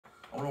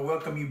want to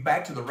welcome you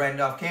back to the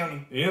Randolph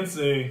County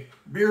NC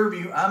Beer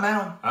Review. I'm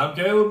Alan. I'm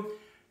Caleb.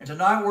 And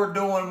tonight we're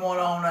doing one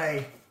on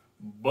a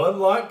Bud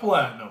Light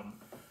Platinum.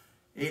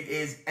 It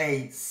is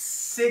a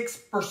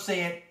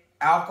 6%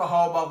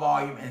 alcohol by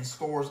volume and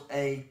scores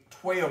a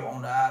 12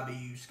 on the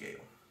IBU scale.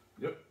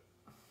 Yep.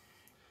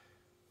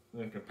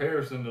 In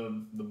comparison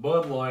to the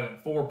Bud Light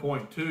at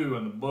 4.2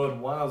 and the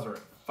Budweiser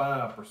at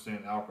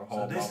 5%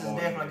 alcohol. So this has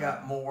definitely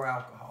got more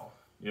alcohol.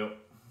 Yep.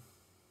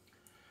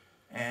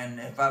 And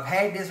if I've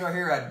had this right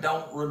here, I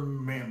don't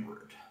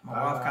remember it. My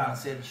wife kind of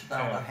said she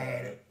thought I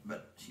had it,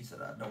 but she said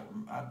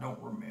I don't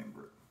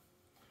remember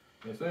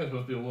it. It says it's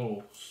supposed to be a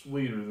little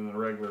sweeter than the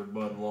regular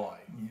Bud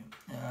Light.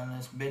 Yeah,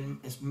 and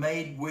it's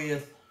made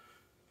with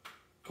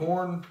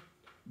corn,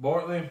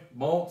 barley,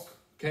 malts,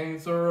 cane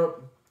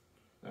syrup,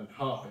 and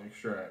hop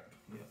extract.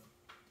 Yeah.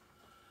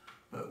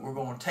 But we're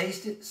going to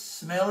taste it,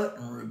 smell it,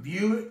 and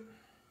review it.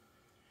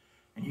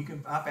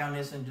 And I found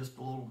this in just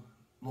a little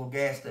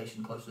gas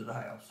station close to the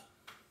house.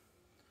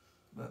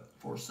 But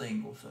for a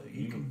single, so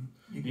you can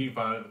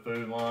find it at the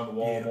food line, the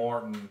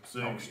Walmart, and 6,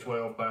 yeah.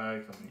 12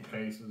 packs, and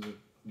cases of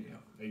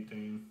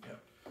 18. Yeah.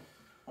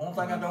 Only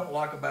thing I don't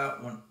like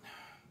about when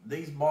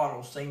these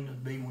bottles seem to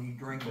be when you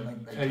drink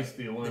them, they taste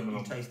the aluminum.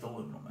 You taste the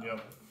aluminum out of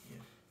it.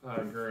 Yeah. I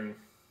agree.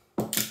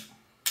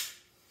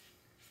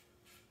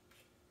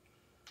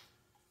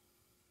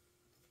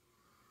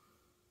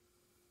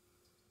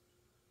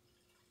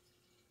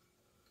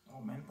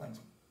 Oh man, thanks.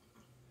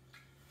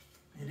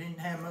 It didn't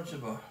have much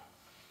of a.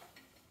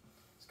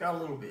 It's got a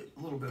little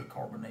bit of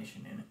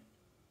carbonation in it.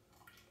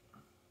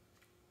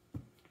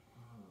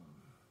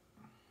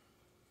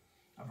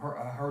 I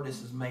heard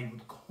this is made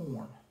with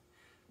corn.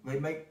 They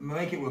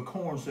make it with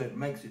corn, so it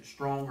makes it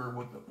stronger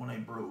when they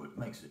brew it.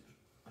 Makes it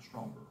a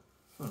stronger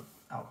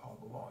alcohol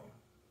by volume.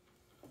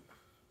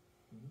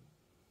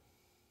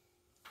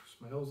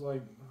 Smells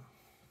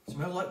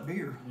like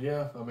beer.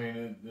 Yeah, I mean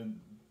it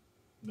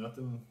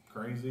nothing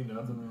crazy,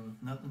 nothing.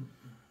 Nothing.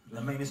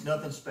 I mean, it's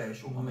nothing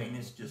special. I mean,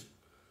 it's just.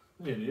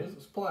 It is.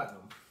 It's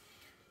platinum.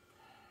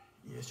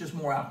 Yeah, it's just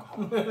more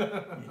alcohol.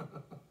 Yeah.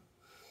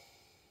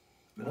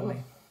 But Well, I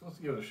mean, let's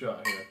give it a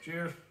shot here.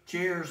 Cheers.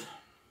 Cheers.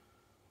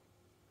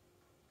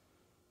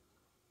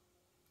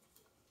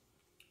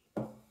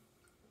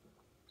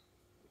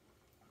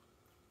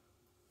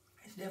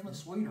 It's definitely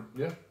sweeter.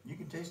 Yeah. You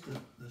can taste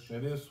the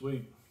It is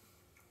sweet.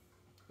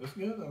 It's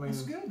good. I mean,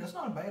 it's good. That's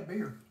not a bad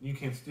beer. You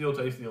can still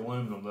taste the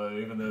aluminum though,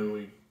 even though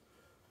we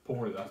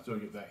poured it. I still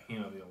get that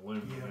hint of the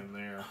aluminum in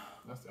there.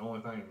 That's the only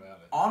thing about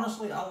it.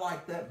 Honestly, I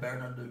like that better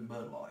than I do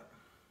Bud Light.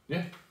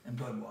 Yeah. And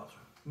Budweiser.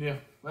 Yeah.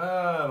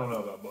 I don't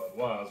know about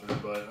Budweiser,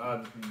 but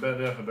I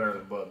definitely better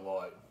than Bud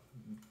Light.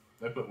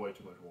 They put way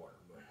too much water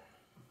in Bud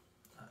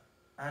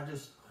Light.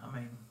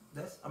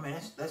 I mean,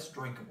 that's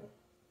drinkable.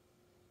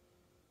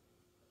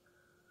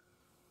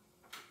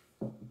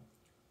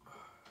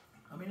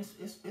 I mean,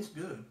 it's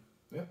good.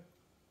 Yeah.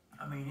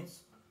 I mean,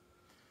 it's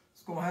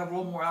going to have a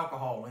little more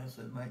alcohol in it,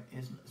 so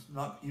it's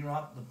not, you don't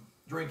have to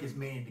drink as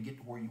many to get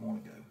to where you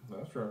want to go.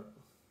 That's right.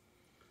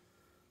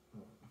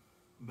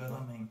 But I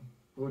mean,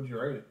 What would you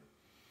rate it?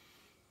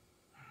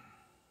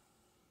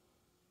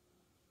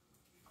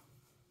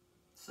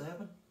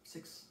 7,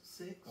 6,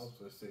 6. I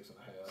would say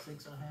 6.5.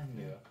 6.5.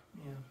 Yeah.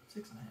 Yeah,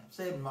 6.5.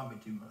 7 might be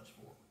too much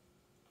for it.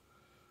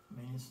 I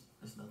mean,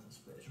 it's nothing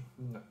special.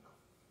 No.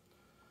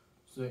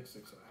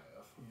 6.5.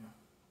 Yeah.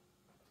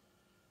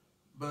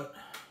 But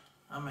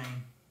I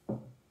mean,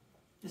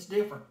 it's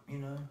different, you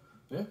know.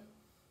 Yeah.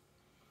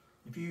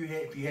 If you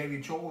have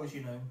your choice,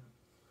 you know,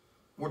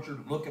 what you're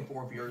looking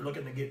for. If you're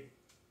looking to get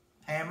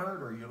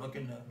hammered, or you're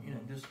looking to, you know,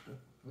 just to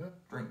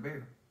drink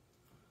beer.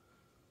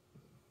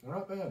 They're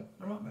not bad.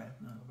 They're not bad.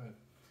 No. Not bad.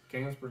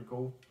 Can's pretty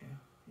cool.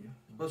 Yeah.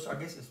 I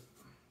guess it's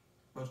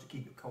supposed to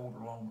keep it colder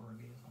longer,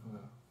 I guess. I don't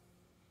know.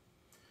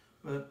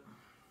 But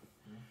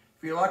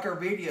if you like our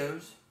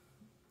videos,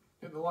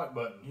 hit the like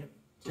button. Yep.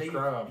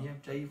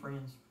 Subscribe. Tell your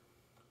friends.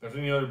 If there's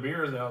any other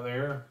beers out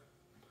there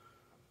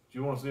that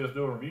you want to see us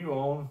do a review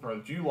on, or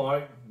that you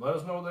like, let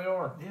us know what they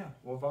are. Yeah.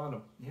 We'll find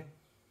them. Yeah.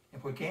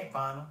 If we can't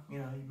find them, you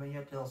know, you may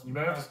have to tell us. You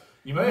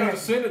may have to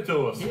send it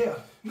to us. Yeah.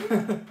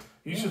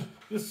 You should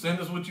just send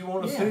us what you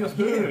want to see us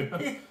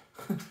do.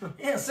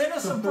 Yeah, send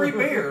us some free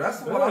beer.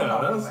 That's what I'm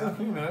talking about.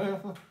 You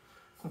know.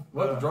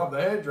 We'll have to drop the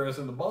address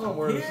in the bottom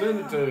where to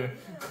send it to.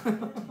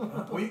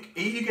 Well,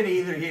 you can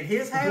either hit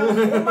his house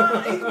or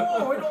mine. Either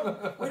one.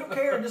 We don't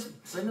care.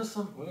 Just send us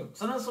some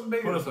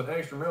beer. Put us an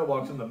extra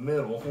mailbox in the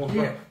middle.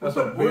 Yeah, That's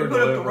we'll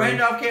put up the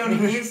Randolph County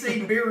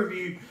NC Beer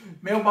Review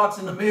mailbox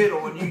in the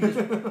middle, and you just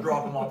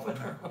drop them off in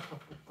there.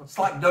 It's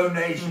like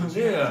donations.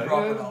 Yeah,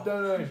 it's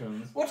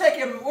donations. We'll take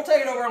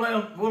it over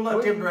and we'll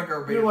let them drink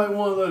our beer. You're like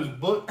one of those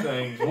book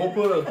things. We'll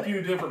put a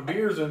few different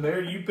beers in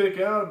there. You pick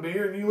out a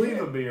beer and you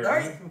leave a beer.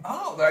 There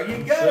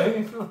you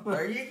go.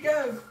 There you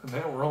go.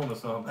 Now we're on to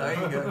something. There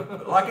you go.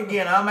 But like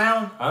again, I'm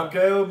Alan. I'm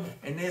Caleb.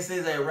 And this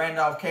is a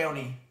Randolph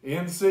County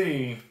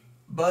NC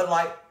Bud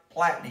Light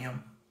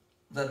Platinum.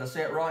 Did I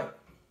say it right?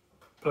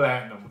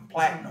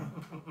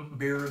 Platinum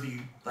Beer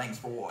Review. Thanks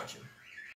for watching.